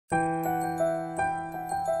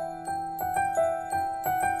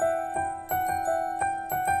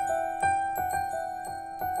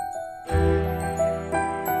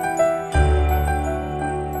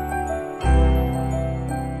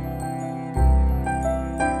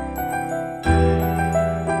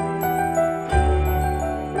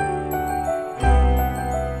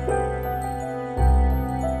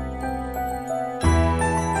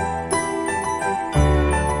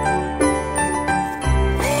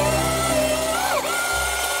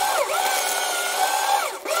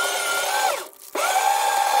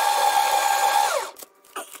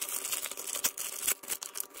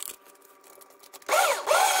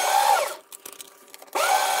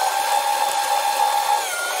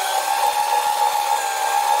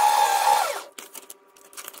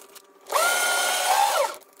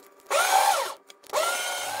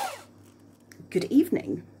Good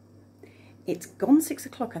evening. It's gone 6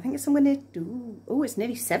 o'clock. I think it's somewhere near, oh, it's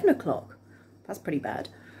nearly 7 o'clock. That's pretty bad.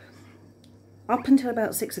 Up until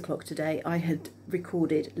about 6 o'clock today, I had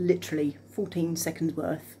recorded literally 14 seconds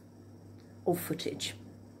worth of footage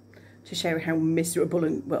to show how miserable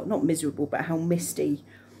and, well, not miserable, but how misty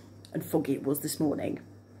and foggy it was this morning.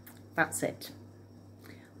 That's it.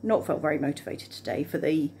 Not felt very motivated today. For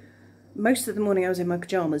the most of the morning I was in my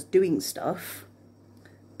pyjamas doing stuff,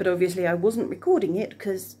 but obviously I wasn't recording it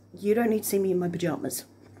because you don't need to see me in my pyjamas.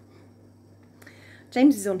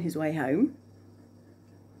 James is on his way home,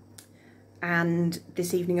 and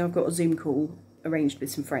this evening I've got a Zoom call arranged with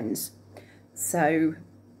some friends. So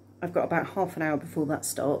I've got about half an hour before that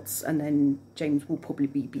starts, and then James will probably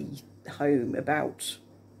be home about,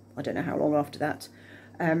 I don't know how long after that.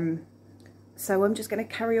 So I'm just going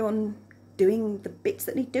to carry on doing the bits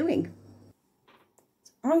that need doing.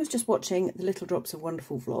 I was just watching the Little Drops of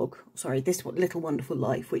Wonderful vlog, sorry, this Little Wonderful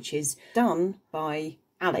Life, which is done by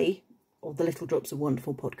Ali, or the Little Drops of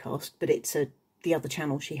Wonderful podcast, but it's the other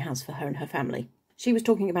channel she has for her and her family. She was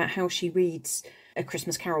talking about how she reads A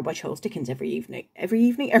Christmas Carol by Charles Dickens every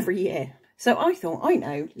year. So I thought, I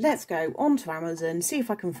know, let's go onto Amazon, see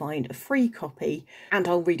if I can find a free copy, and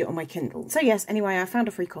I'll read it on my Kindle. So yes, anyway, I found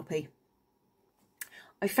a free copy.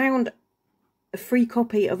 I found a free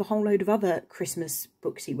copy of a whole load of other Christmas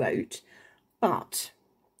books he wrote, but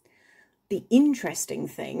the interesting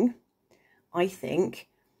thing, I think,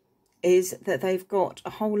 is that they've got a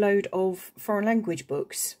whole load of foreign language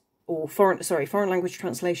books, or foreign language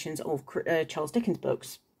translations of Charles Dickens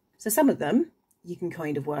books. So some of them you can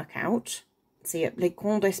kind of work out. See, Les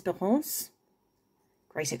Contes d'Espérance,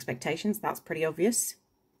 Great Expectations, that's pretty obvious.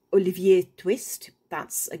 Olivier Twist,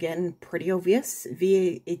 that's again pretty obvious.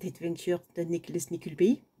 Vie et Adventures de Nicholas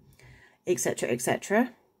Nickleby, etc.,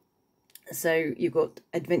 etc. So you've got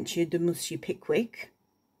Adventure de Monsieur Pickwick,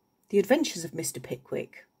 The Adventures of Mr.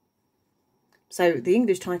 Pickwick. So the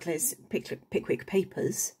English title is Pickwick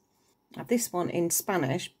Papers. Now this one in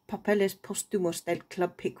Spanish, Papeles Póstumos del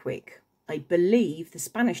Club Pickwick. I believe the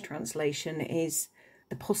Spanish translation is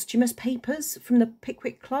The Posthumous Papers from the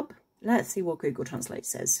Pickwick Club. Let's see what Google Translate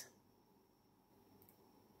says.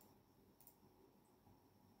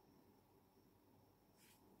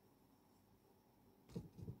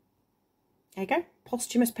 There you go.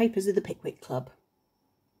 Posthumous Papers of the Pickwick Club.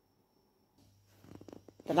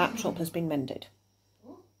 The laptop has been mended.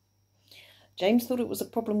 James thought it was a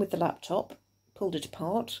problem with the laptop, pulled it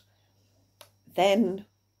apart. Then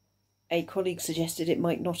a colleague suggested it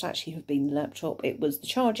might not actually have been the laptop, it was the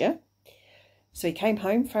charger. So he came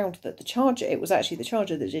home, found that it was actually the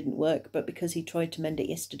charger that didn't work, but because he tried to mend it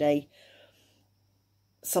yesterday,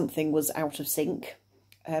 something was out of sync.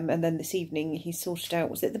 And then this evening he sorted out,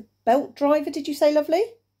 was it the belt driver, did you say, lovely?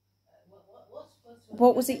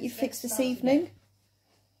 What was it you fixed this evening?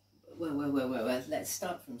 Well, let's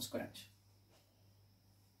start from scratch.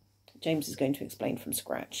 James is going to explain from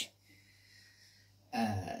scratch.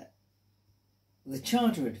 The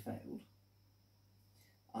charger had failed.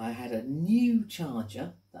 I had a new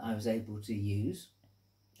charger that I was able to use,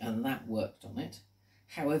 and that worked on it.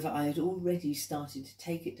 However, I had already started to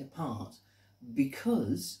take it apart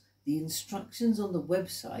because the instructions on the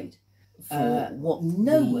website for what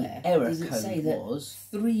nowhere the error does it code say that was,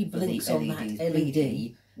 3 blinks on that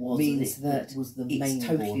LED means that was the it's main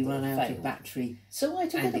totally board run that out failed. of battery. So I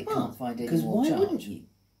took And it it apart can't find any because more why charge. wouldn't you?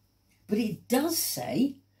 But it does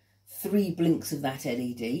say 3 blinks of that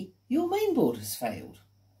LED. Your main board has failed.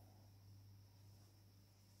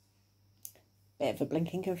 Bit of a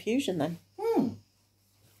blinking confusion then.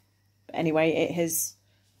 But anyway, it has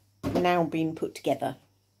now been put together,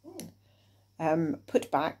 put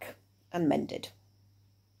back and mended.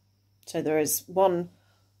 So there is one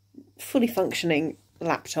fully functioning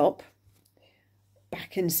laptop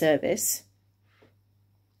back in service,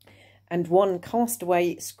 and one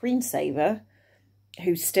castaway screensaver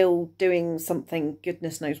who's still doing something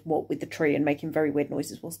goodness knows what with the tree and making very weird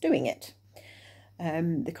noises whilst doing it.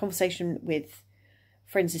 The conversation with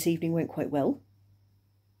friends this evening went quite well.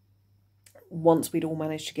 Once we'd all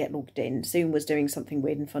managed to get logged in, Zoom was doing something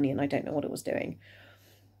weird and funny and I don't know what it was doing.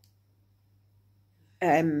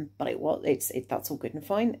 But that's all good and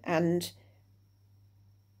fine. And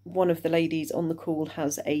one of the ladies on the call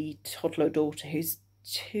has a toddler daughter who's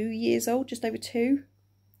 2 years old, just over 2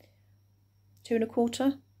 and a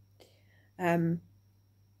quarter,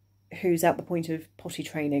 who's at the point of potty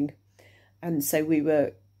training. And so we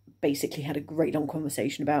basically had a great long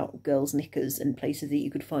conversation about girls' knickers and places that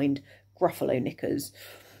you could find Gruffalo knickers.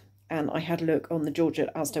 And I had a look on the Georgia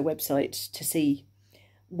Asda website to see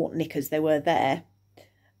what knickers there were there.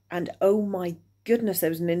 And oh my goodness, there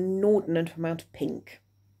was an inordinate amount of pink.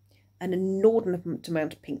 An inordinate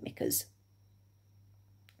amount of pink knickers.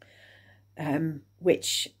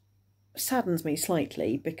 Which saddens me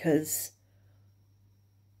slightly, because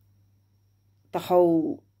the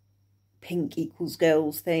whole pink equals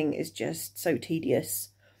girls thing is just so tedious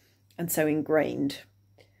and so ingrained,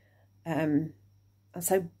 and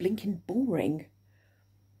so blinking boring.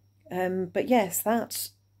 But yes,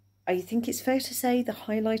 I think it's fair to say the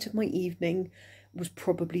highlight of my evening was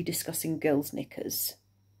probably discussing girls' knickers.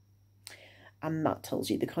 And that tells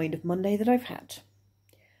you the kind of Monday that I've had.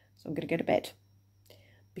 So I'm going to go to bed,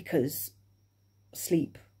 because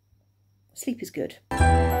sleep is good.